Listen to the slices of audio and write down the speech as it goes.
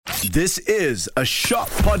This is a Shock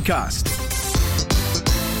podcast.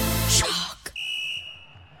 Shock.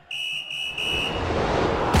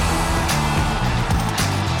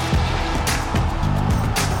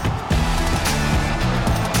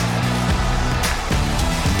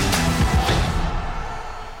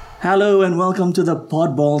 Hello and welcome to the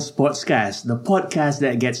Podball Sportscast, the podcast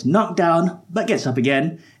that gets knocked down but gets up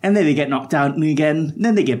again, and then they get knocked down again,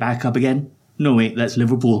 then they get back up again. No, wait, that's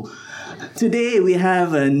Liverpool. Today we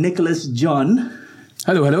have Nicholas John.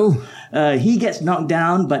 Hello. He gets knocked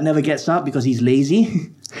down but never gets up because he's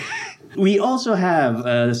lazy. We also have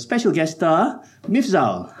a special guest star,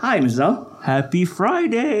 Mifzal. Hi, Mifzal. Happy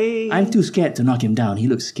Friday. I'm too scared to knock him down. He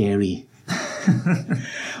looks scary.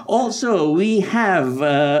 Also, we have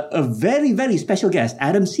a very, very special guest,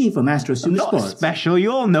 Adam C. from Astro, SuperSport. Not special.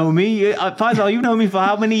 You all know me. Faisal, you know me for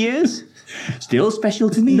how many years? Still special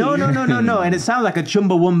to me. No. And it sounds like a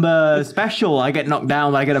Chumbawamba special. I get knocked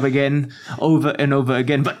down, but I get up again, over and over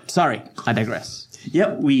again. But sorry, I digress.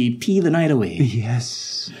 Yep, we pee the night away.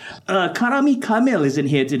 Yes. Karami Kamil isn't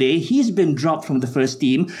here today. He's been dropped from the first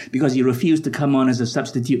team because he refused to come on as a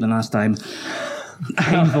substitute the last time.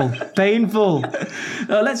 Painful.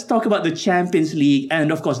 Let's talk about the Champions League.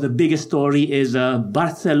 And of course, the biggest story is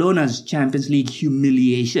Barcelona's Champions League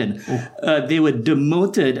humiliation. They were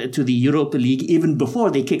demoted to the Europa League even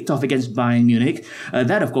before they kicked off against Bayern Munich.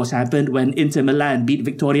 That, of course, happened when Inter Milan beat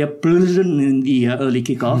Victoria Plzen in the early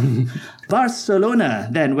kickoff. Barcelona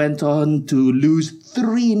then went on to lose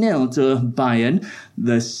 3-0 to Bayern,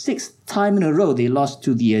 the sixth time in a row they lost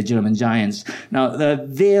to the German Giants. Now,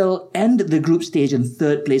 they'll end the group stage in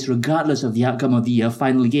third place regardless of the outcome of the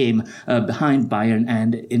final game behind Bayern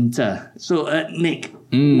and Inter. So, Nick,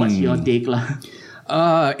 what's your take?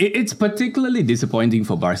 It's particularly disappointing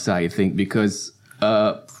for Barca, I think, because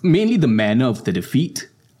mainly the manner of the defeat.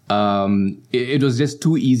 It was just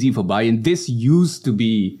too easy for Bayern. This used to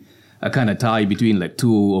be a kind of tie between like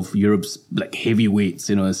two of Europe's like heavyweights,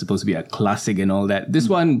 it's supposed to be a classic and all that. This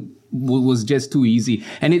one was just too easy.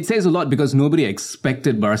 And it says a lot because nobody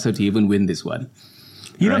expected Barca to even win this one.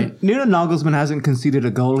 You know Nagelsmann hasn't conceded a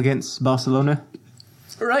goal against Barcelona?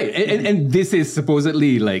 Right. And this is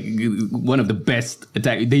supposedly like one of the best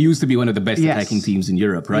they used to be one of the best attacking teams in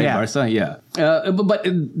Europe, right? Yeah. Barca, yeah. But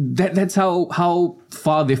that's how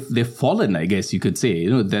far they've fallen, I guess you could say,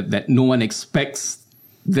 that no one expects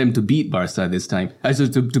them to beat Barca this time.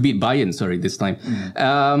 To beat Bayern, this time.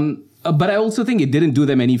 But I also think it didn't do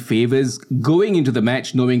them any favors going into the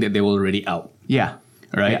match knowing that they were already out. Yeah.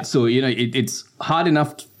 Right. Yeah. So, it's hard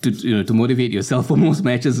enough to motivate yourself for most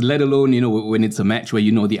matches, let alone, when it's a match where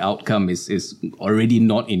the outcome is already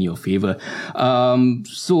not in your favor.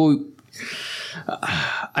 So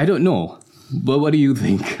I don't know. But what do you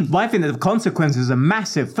think? Well, I think that the consequences are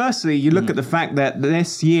massive. Firstly, you look at the fact that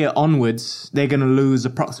this year onwards, they're going to lose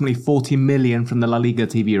approximately 40 million from the La Liga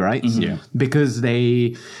TV rights because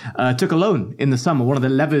they took a loan in the summer. One of the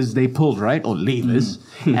levers they pulled, right? Or levers.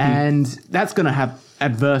 And that's going to have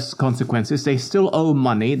adverse consequences. They still owe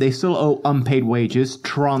money. They still owe unpaid wages,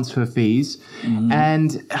 transfer fees.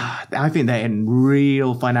 And I think they're in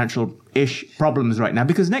real financial-ish problems right now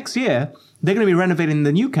because next year, they're going to be renovating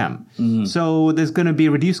the new camp. So there's going to be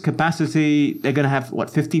reduced capacity. They're going to have,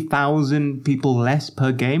 50,000 people less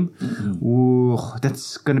per game? Ooh,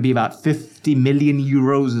 that's going to be about 50 million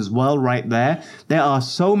euros as well right there. There are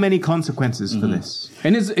so many consequences for this.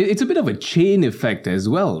 And it's a bit of a chain effect as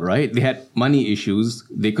well, right? They had money issues.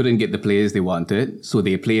 They couldn't get the players they wanted, so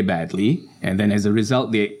they play badly. And then as a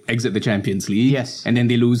result, they exit the Champions League. Yes. And then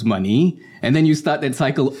they lose money. And then you start that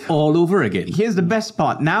cycle all over again. Here's the best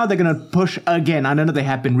part. Now they're going to push again. I know that they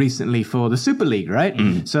have been recently for the Super League, right?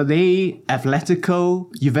 So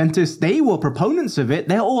Atletico, Juventus, they were proponents of it.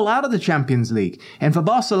 They're all out of the Champions League. And for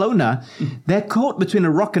Barcelona, they're caught between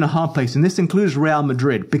a rock and a hard place. And this includes Real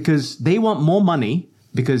Madrid because they want more money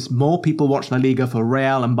because more people watch La Liga for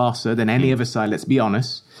Real and Barca than any other side, let's be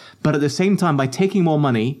honest. But at the same time, by taking more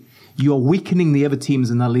money, you're weakening the other teams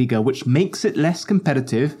in La Liga, which makes it less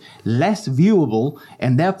competitive, less viewable,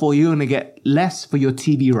 and therefore you're going to get less for your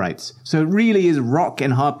TV rights. So it really is rock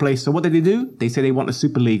and hard place. So what did they do? They say they want a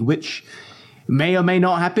Super League, which may or may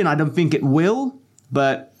not happen. I don't think it will,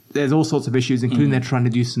 but there's all sorts of issues, including they're trying to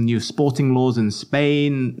do some new sporting laws in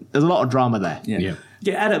Spain. There's a lot of drama there. Yeah,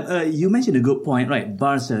 Adam, you mentioned a good point, right?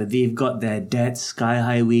 Barca, they've got their debt,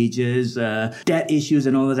 sky-high wages, debt issues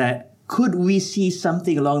and all of that. could we see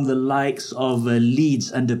something along the likes of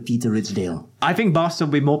Leeds under Peter Ridsdale? I think Barca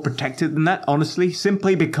will be more protected than that, honestly,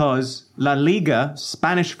 simply because La Liga,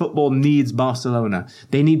 Spanish football, needs Barcelona.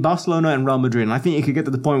 They need Barcelona and Real Madrid. And I think it could get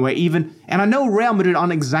to the point where and I know Real Madrid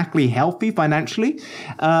aren't exactly healthy financially,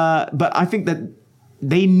 but I think that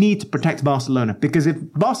they need to protect Barcelona, because if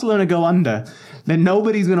Barcelona go under, then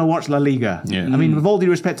nobody's going to watch La Liga. Yeah. I mean, with all due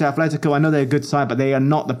respect to Atletico, I know they're a good side, but they are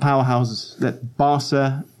not the powerhouses that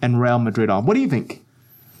Barca and Real Madrid are. What do you think?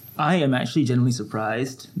 I am actually genuinely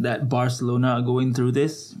surprised that Barcelona are going through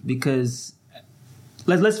this, because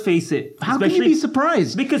let's face it. How can you be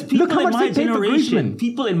surprised? Because people Look how in much my they paid for generation, Griezmann.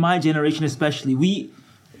 people in my generation especially,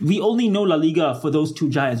 we only know La Liga for those two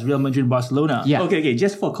giants, Real Madrid and Barcelona. Yeah. Okay.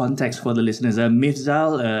 Just for context for the listeners,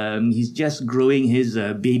 Mifzal, he's just growing his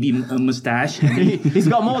baby mustache. He's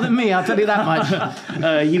got more than me, I'll tell you that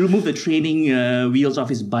much. He removed the training wheels off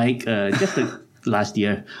his bike just last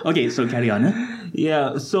year. Okay, so carry on.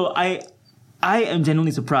 Yeah, so I am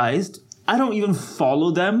genuinely surprised. I don't even follow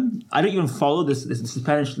them. I don't even follow this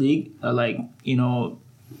Spanish league,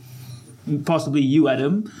 possibly you,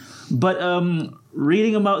 Adam. But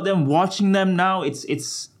reading about them, watching them now, it's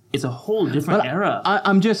a whole different era.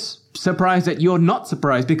 I'm just surprised that you're not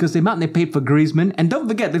surprised, because the amount they paid for Griezmann, and don't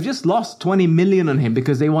forget, they've just lost 20 million on him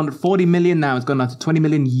because they wanted 40 million. Now it's gone down to 20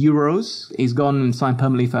 million euros. He's gone and signed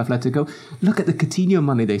permanently for Atletico. Look at the Coutinho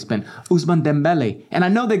money they spent. Ousmane Dembele. And I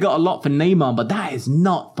know they got a lot for Neymar, but that is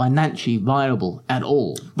not financially viable at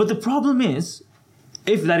all. But the problem is,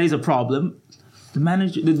 if that is a problem,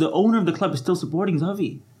 the owner of the club is still supporting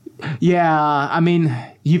Xavi. Yeah, I mean,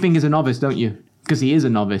 you think he's a novice, don't you? Because he is a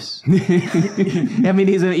novice. I mean,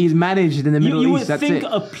 he's managed in the Middle You East. would That's think it.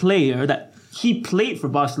 a player that he played for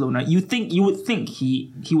Barcelona, you would think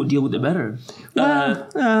he would deal with it better.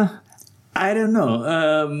 I don't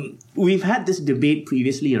know. We've had this debate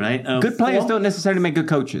previously, right? Good players don't necessarily make good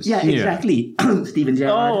coaches. Yeah, exactly. Steven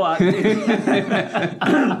Gerrard.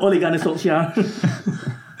 Ole Gunnar Solskjaer.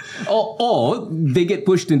 Or they get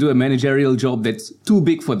pushed into a managerial job that's too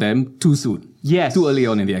big for them too soon. Yes. Too early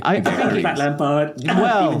on in their Frank careers. Lampard.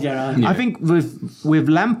 Well, Steven Gerrard. I think with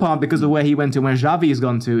Lampard, because of where he went to, where Xavi has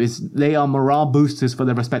gone to, they are morale boosters for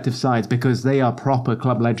their respective sides, because they are proper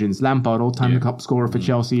club legends. Lampard, all-time top scorer for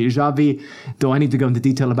Chelsea. Xavi, do I need to go into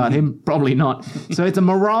detail about him? Probably not. So it's a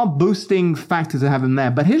morale boosting factor to have him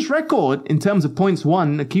there. But his record in terms of points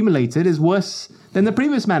won accumulated is worse than the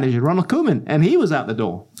previous manager, Ronald Koeman, and he was out the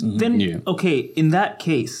door. Then, okay, in that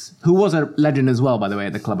case, Who was a legend as well, by the way,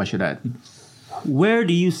 at the club, I should add. where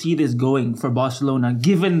do you see this going for Barcelona,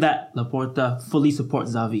 given that Laporta fully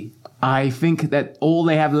supports Xavi? I think that all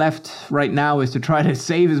they have left right now is to try to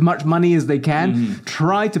save as much money as they can,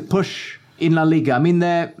 try to push in La Liga. I mean,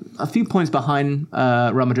 they're a few points behind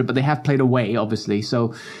Real Madrid, but they have played away, obviously,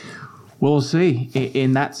 so we'll see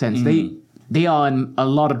in that sense. They are in a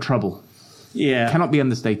lot of trouble. Yeah. Cannot be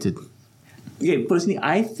understated. Okay, personally,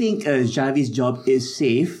 I think Xavi's job is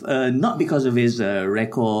safe, not because of his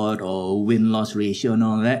record or win-loss ratio and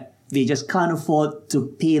all that. They just can't afford to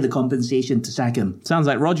pay the compensation to sack him. Sounds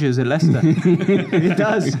like Rodgers at Leicester. It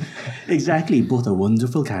does. Exactly. Both are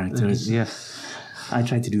wonderful characters. Yes. I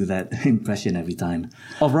try to do that impression every time.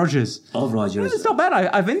 Of Rodgers. Of Rodgers. It's not bad.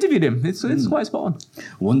 I've interviewed him. It's quite spot on.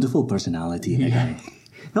 Wonderful personality, that guy.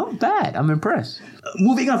 Not bad. I'm impressed.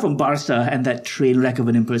 Moving on from Barca and that train wreck of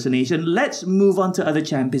an impersonation, let's move on to other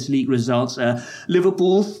Champions League results.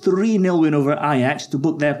 Liverpool 3-0 win over Ajax to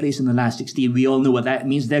book their place in the last 16. We all know what that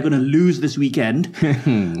means. They're going to lose this weekend.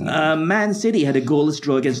 Man City had a goalless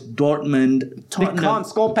draw against Dortmund. They can't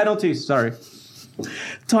score penalties. Sorry.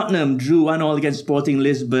 Tottenham drew 1-1 against Sporting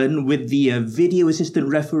Lisbon, with the video assistant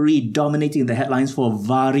referee dominating the headlines for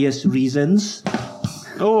various reasons.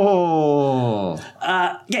 Oh.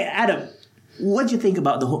 Yeah, Adam, what do you think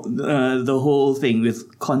about the whole thing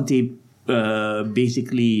with Conte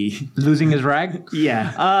basically Losing his rag?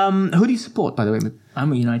 Yeah. Who do you support, by the way?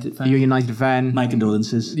 I'm a United fan. You're a United fan? My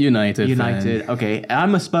condolences. United. United. Okay.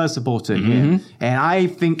 I'm a Spurs supporter here. And I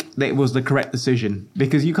think that it was the correct decision.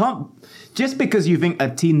 Because you can't... Just because you think a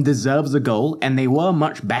team deserves a goal, and they were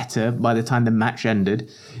much better by the time the match ended,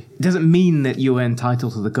 doesn't mean that you are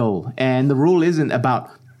entitled to the goal. And the rule isn't about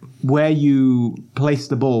where you place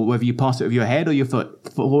the ball, whether you pass it with your head or your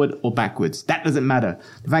foot, forward or backwards. That doesn't matter.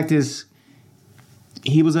 The fact is,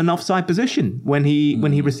 he was in offside position when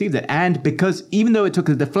he received it. And because even though it took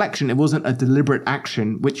a deflection, it wasn't a deliberate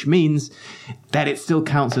action, which means that it still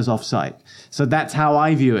counts as offside. So that's how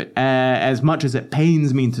I view it, as much as it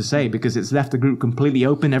pains me to say, because it's left the group completely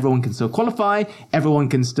open. Everyone can still qualify. Everyone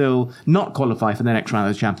can still not qualify for the next round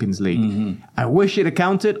of the Champions League. I wish it had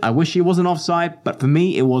counted. I wish it wasn't offside. But for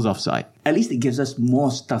me, it was offside. At least it gives us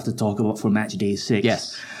more stuff to talk about for match day 6.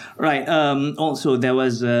 Yes. Right. Also, there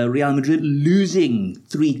was Real Madrid losing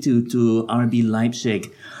 3-2 to RB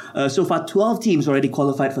Leipzig. So far, 12 teams already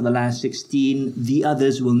qualified for the last 16. The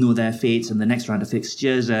others will know their fates in the next round of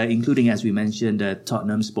fixtures, including, as we mentioned,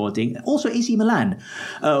 Tottenham, Sporting, also AC Milan.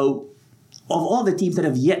 Of all the teams that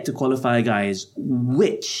have yet to qualify, guys,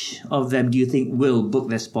 which of them do you think will book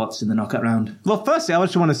their spots in the knockout round? Well, firstly, I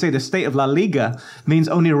just want to say the state of La Liga means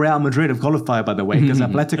only Real Madrid have qualified, by the way, because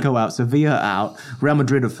Atletico out, Sevilla out, Real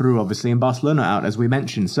Madrid are through, obviously, and Barcelona out, as we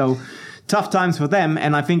mentioned. So tough times for them,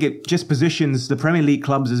 and I think it just positions the Premier League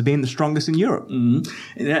clubs as being the strongest in Europe.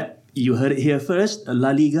 Yeah, you heard it here first.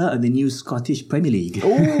 La Liga and the new Scottish Premier League.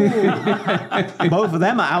 Both of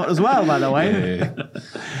them are out as well, by the way.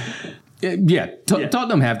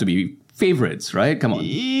 Tottenham have to be favourites, right? Come on.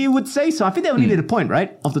 You would say so. I think they only need a point,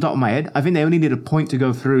 right? Off the top of my head. I think they only need a point to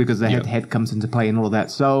go through because the head-to-head comes into play and all of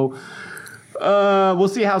that. So we'll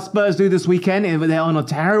see how Spurs do this weekend. They're on a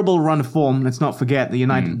terrible run of form. Let's not forget the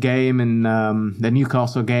United game and the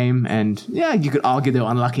Newcastle game. And yeah, you could argue they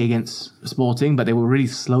were unlucky against Sporting, but they were really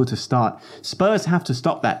slow to start. Spurs have to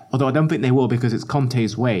stop that, although I don't think they will because it's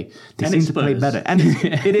Conte's way. They seem to play better. And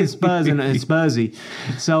it is Spurs and it's Spursy.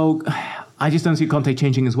 So I just don't see Conte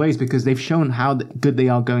changing his ways because they've shown how good they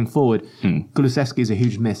are going forward. Kulusevski is a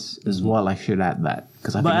huge miss as well. I should add that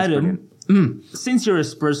because I think it's brilliant. Since you're a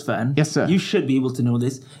Spurs fan, yes, sir, you should be able to know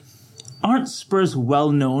this. Aren't Spurs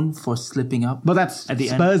well known for slipping up? But that's at the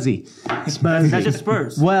Spursy. Spursy. That's just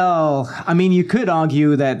Spurs. Well, I mean, you could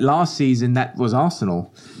argue that last season that was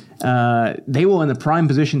Arsenal. They were in the prime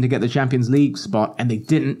position to get the Champions League spot, and they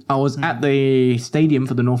didn't. I was at the stadium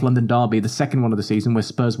for the North London Derby, the second one of the season, where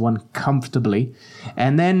Spurs won comfortably.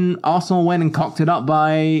 And then Arsenal went and cocked it up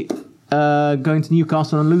by going to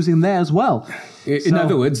Newcastle and losing there as well. In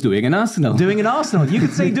other words, doing an Arsenal. Doing an Arsenal. You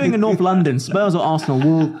could say doing a North London. Spurs or Arsenal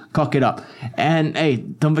will cock it up. And hey,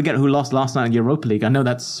 don't forget who lost last night in Europa League. I know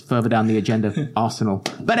that's further down the agenda, Arsenal.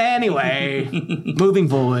 But anyway, moving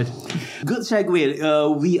forward. Good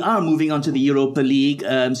segue. We are moving on to the Europa League.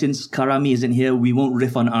 Since Karami isn't here, we won't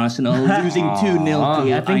riff on Arsenal losing 2-0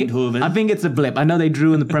 to Eindhoven. I think it's a blip. I know they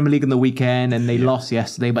drew in the Premier League on the weekend and they lost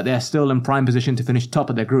yesterday, but they're still in prime position to finish top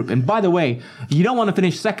of their group. And by the way, you don't want to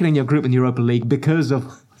finish second in your group in the Europa League because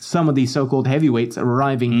of some of these so-called heavyweights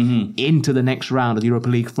arriving into the next round of the Europa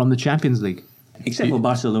League from the Champions League. Except for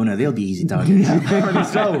Barcelona, they'll be easy targets.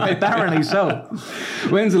 Apparently so.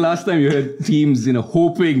 When's the last time you heard teams,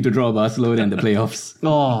 hoping to draw Barcelona in the playoffs?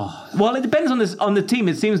 Oh, well, it depends on the team.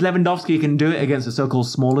 It seems Lewandowski can do it against the so-called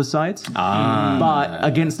smaller sides, but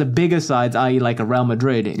against the bigger sides, i.e., like a Real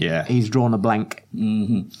Madrid, he's drawn a blank.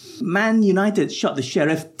 Man United shot the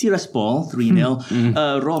Sheriff Tiraspol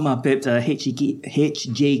 3-0. Roma pipped HJK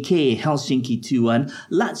Helsinki 2-1.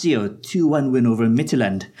 Lazio 2-1 win over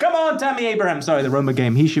Midtjylland. Come on, Tammy Abraham. Sorry, the Roma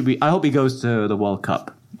game. He should be. I hope he goes to the World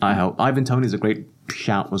Cup. I hope. Ivan Toney's a great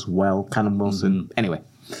shout as well. Callum Wilson. Anyway.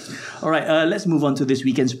 All right, let's move on to this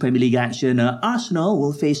weekend's Premier League action. Arsenal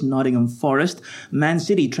will face Nottingham Forest. Man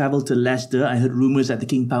City travel to Leicester. I heard rumours that the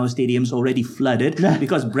King Power Stadium's already flooded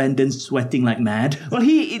because Brendan's sweating like mad. Well,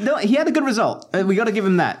 he had a good result. We got to give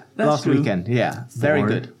him that last weekend. Yeah, very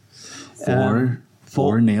good.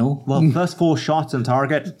 4-0. Well, first 4 shots on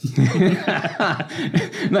target.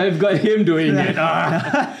 Now I've got him doing it.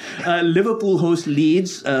 Liverpool host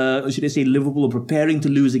Leeds. Or should I say Liverpool are preparing to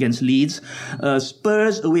lose against Leeds.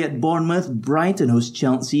 Spurs away at Bournemouth. Brighton host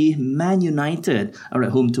Chelsea. Man United are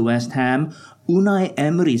at home to West Ham. Unai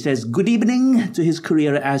Emery says good evening to his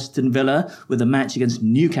career at Aston Villa with a match against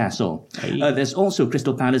Newcastle. There's also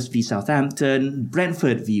Crystal Palace v Southampton,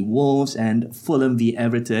 Brentford v Wolves, and Fulham v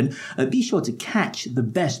Everton. Be sure to catch the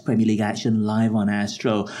best Premier League action live on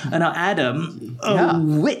Astro. Now,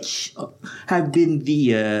 Adam, which have been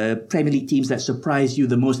the Premier League teams that surprised you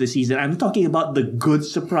the most this season? I'm talking about the good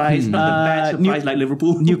surprise, not the bad surprise like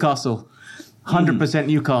Liverpool. Newcastle. 100%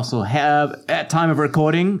 Newcastle. At time of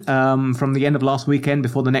recording, from the end of last weekend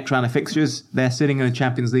before the next round of fixtures, they're sitting in a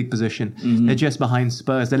Champions League position. They're just behind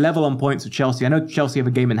Spurs. They're level on points with Chelsea. I know Chelsea have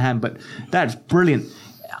a game in hand, but that's brilliant.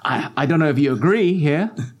 I don't know if you agree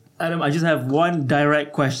here. Adam, I just have one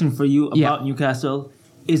direct question for you about Newcastle.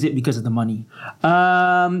 Is it because of the money?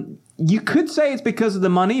 You could say it's because of the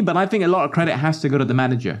money, but I think a lot of credit has to go to the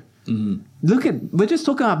manager. We're just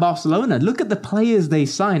talking about Barcelona. Look at the players they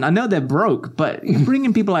sign. I know they're broke, but you bring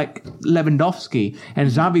in people like Lewandowski, and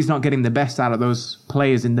Xavi's not getting the best out of those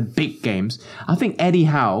players in the big games. I think Eddie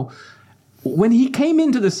Howe, when he came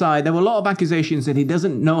into the side, there were a lot of accusations that he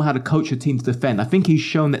doesn't know how to coach a team to defend. I think he's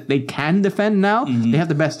shown that they can defend now. They have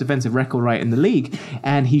the best defensive record right in the league,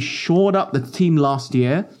 and he shored up the team last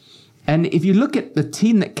year. And if you look at the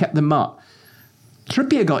team that kept them up,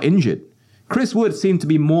 Trippier got injured. Chris Wood seemed to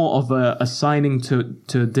be more of a signing to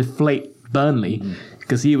deflate Burnley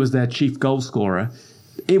because he was their chief goal scorer.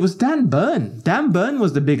 It was Dan Burn. Dan Burn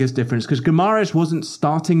was the biggest difference because Guimaraes wasn't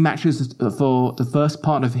starting matches for the first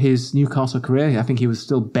part of his Newcastle career. I think he was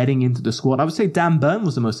still betting into the squad. I would say Dan Burn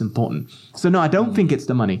was the most important. So no, I don't think it's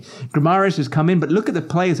the money. Guimaraes has come in, but look at the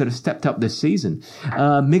players that have stepped up this season.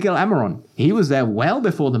 Miguel Almiron, he was there well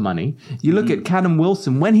before the money. You look at Callum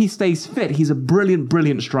Wilson. When he stays fit, he's a brilliant,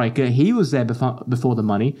 brilliant striker. He was there before the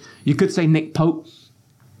money. You could say Nick Pope.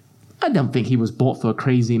 I don't think he was bought for a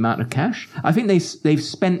crazy amount of cash. I think they've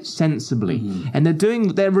spent sensibly. And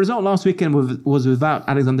their result last weekend was without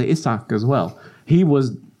Alexander Isak as well. He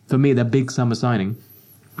was, for me, their big summer signing.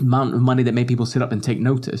 Amount of money that made people sit up and take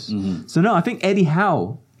notice. So no, I think Eddie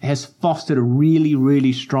Howe has fostered a really,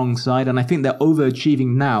 really strong side, and I think they're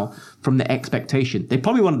overachieving now from the expectation. They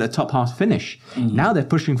probably wanted a top half finish. Now they're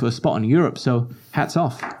pushing for a spot in Europe, so hats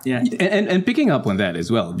off. Yeah, and picking up on that as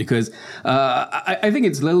well, because I think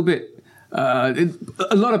it's a little bit.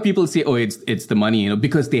 A lot of people say, "Oh, it's the money,"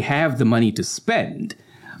 because they have the money to spend.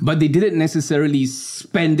 But they didn't necessarily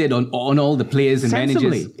spend it on all the players and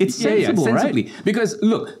managers. It's sensible, sensibly. right? Because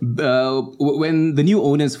look, when the new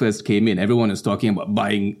owners first came in, everyone was talking about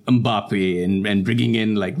buying Mbappe and bringing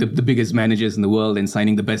in like the biggest managers in the world and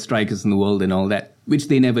signing the best strikers in the world and all that, which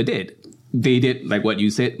they never did. They did, like what you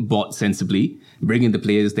said, bought sensibly, bring in the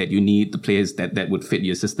players that you need, the players that would fit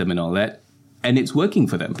your system and all that. And it's working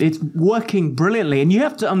for them. It's working brilliantly. And you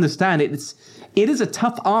have to understand it is a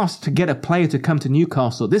tough ask to get a player to come to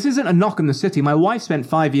Newcastle. This isn't a knock on the city. My wife spent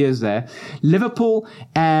 5 years there. Liverpool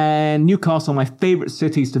and Newcastle are my favourite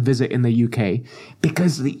cities to visit in the UK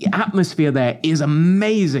because the atmosphere there is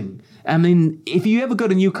amazing. I mean, if you ever go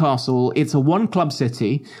to Newcastle, it's a one-club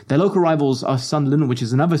city. Their local rivals are Sunderland, which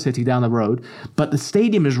is another city down the road. But the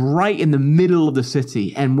stadium is right in the middle of the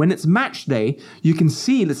city. And when it's match day, you can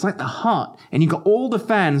see it's like the heart. And you've got all the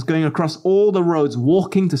fans going across all the roads,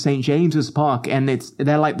 walking to St. James's Park. And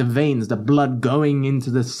they're like the veins, the blood going into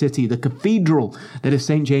the city, the cathedral that is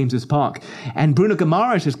St. James's Park. And Bruno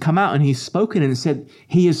Guimaraes has come out and he's spoken and said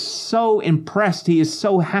he is so impressed. He is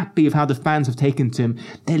so happy of how the fans have taken to him.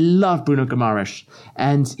 They love Bruno Guimaraes,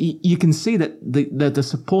 and you can see that the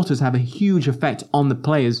supporters have a huge effect on the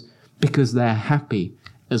players because they're happy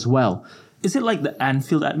as well. Is it like the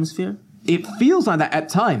Anfield atmosphere? It feels like that at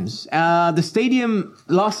times. The stadium,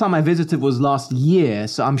 last time I visited was last year,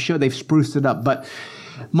 so I'm sure they've spruced it up, but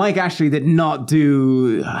Mike Ashley did not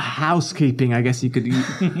do housekeeping, I guess you could,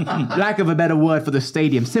 lack of a better word for the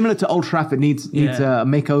stadium. Similar to Old Trafford needs a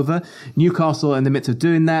makeover. Newcastle in the midst of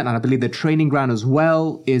doing that, and I believe the training ground as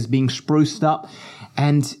well is being spruced up.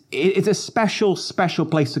 And it's a special, special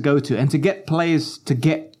place to go to. And to get players to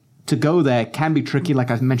go there can be tricky,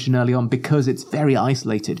 like I mentioned earlier on, because it's very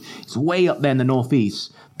isolated. It's way up there in the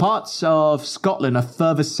northeast. Parts of Scotland are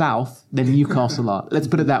further south than Newcastle are. Let's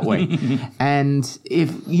put it that way. And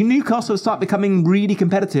if Newcastle start becoming really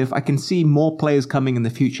competitive, I can see more players coming in the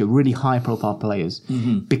future, really high-profile players.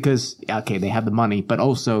 Because, okay, they have the money, but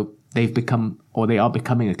also they are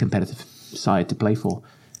becoming a competitive side to play for.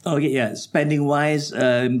 Okay, yeah. Spending-wise,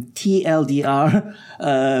 TLDR,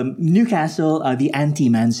 Newcastle are the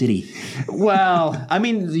anti-Man City. Well, I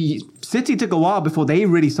mean, the City took a while before they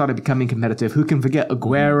really started becoming competitive. Who can forget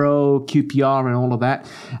Aguero, QPR, and all of that?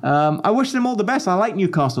 I wish them all the best. I like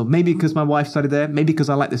Newcastle. Maybe because my wife studied there. Maybe because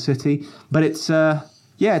I like the city. But it's going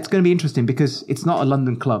to be interesting because it's not a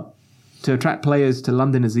London club. To attract players to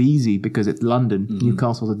London is easy because it's London.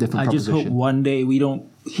 Newcastle's a different proposition. I just hope one day we don't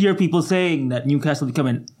hear people saying that Newcastle become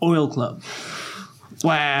an oil club.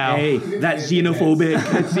 Wow. Hey, that's xenophobic.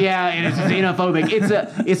 It's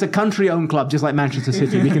xenophobic. It's a country-owned club, just like Manchester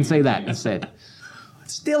City. We can say that instead.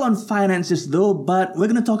 Still on finances though, but we're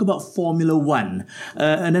going to talk about Formula One.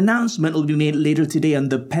 An announcement will be made later today on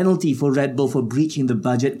the penalty for Red Bull for breaching the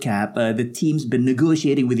budget cap. The team's been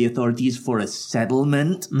negotiating with the authorities for a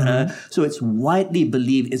settlement. So it's widely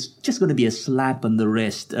believed it's just going to be a slap on the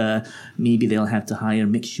wrist. Maybe they'll have to hire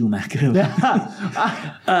Mick Schumacher.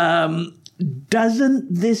 Doesn't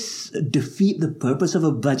this defeat the purpose of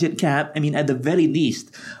a budget cap? I mean, at the very least,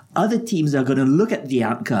 other teams are going to look at the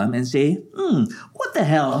outcome and say, what what the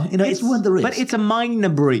hell? It's worth the risk. But it's a minor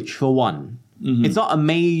breach for one. Mm-hmm. It's not a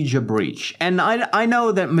major breach. And I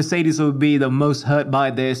know that Mercedes will be the most hurt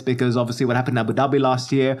by this because obviously what happened in Abu Dhabi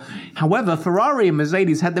last year. However, Ferrari and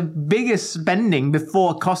Mercedes had the biggest spending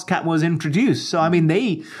before cost cap was introduced. So, I mean,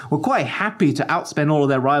 they were quite happy to outspend all of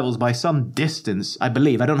their rivals by some distance, I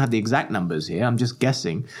believe. I don't have the exact numbers here. I'm just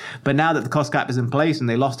guessing. But now that the cost cap is in place and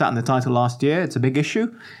they lost out in the title last year, it's a big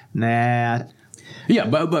issue. Nah. Yeah,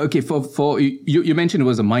 but okay, for you mentioned it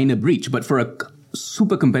was a minor breach, but for a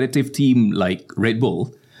super competitive team like Red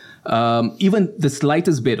Bull, even the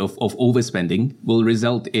slightest bit of overspending will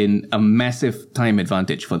result in a massive time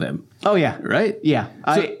advantage for them. Oh, yeah. Right? Yeah.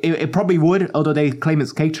 So, it probably would, although they claim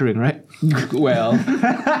it's catering, right? Well...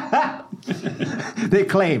 They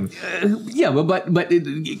claim.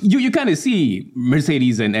 You kind of see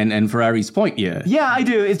Mercedes and Ferrari's point here. Yeah, I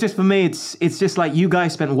do. It's just for me, it's just like you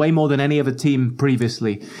guys spent way more than any other team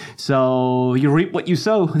previously. So you reap what you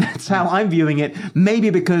sow. That's how I'm viewing it.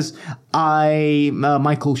 Maybe because I'm a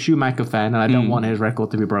Michael Schumacher fan and I don't want his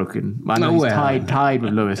record to be broken. I know he's tied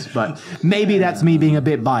with Lewis, but maybe that's me being a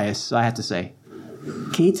bit biased, I have to say.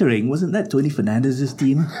 Catering, wasn't that Tony Fernandez's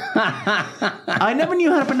team? I never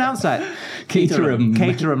knew how to pronounce that.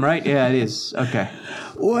 Caterham, right? Yeah, it is. Okay.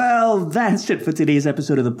 Well, that's it for today's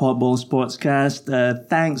episode of the Podball Sportscast.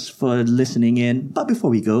 Thanks for listening in. But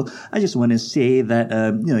before we go, I just want to say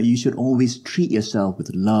that you should always treat yourself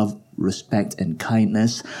with love, respect, and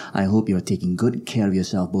kindness. I hope you're taking good care of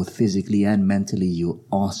yourself, both physically and mentally, you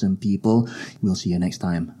awesome people. We'll see you next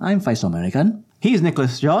time. I'm Faisal American. He's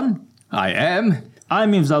Nicholas John. I am.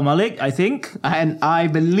 I'm Ifzal Malik, I think. And I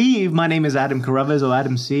believe my name is Adam Carruthers or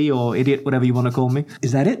Adam C or idiot, whatever you want to call me.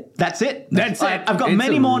 Is that it? That's it. That's it. I've got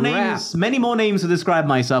many more names to describe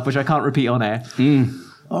myself, which I can't repeat on air.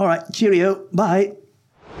 All right. Cheerio. Bye.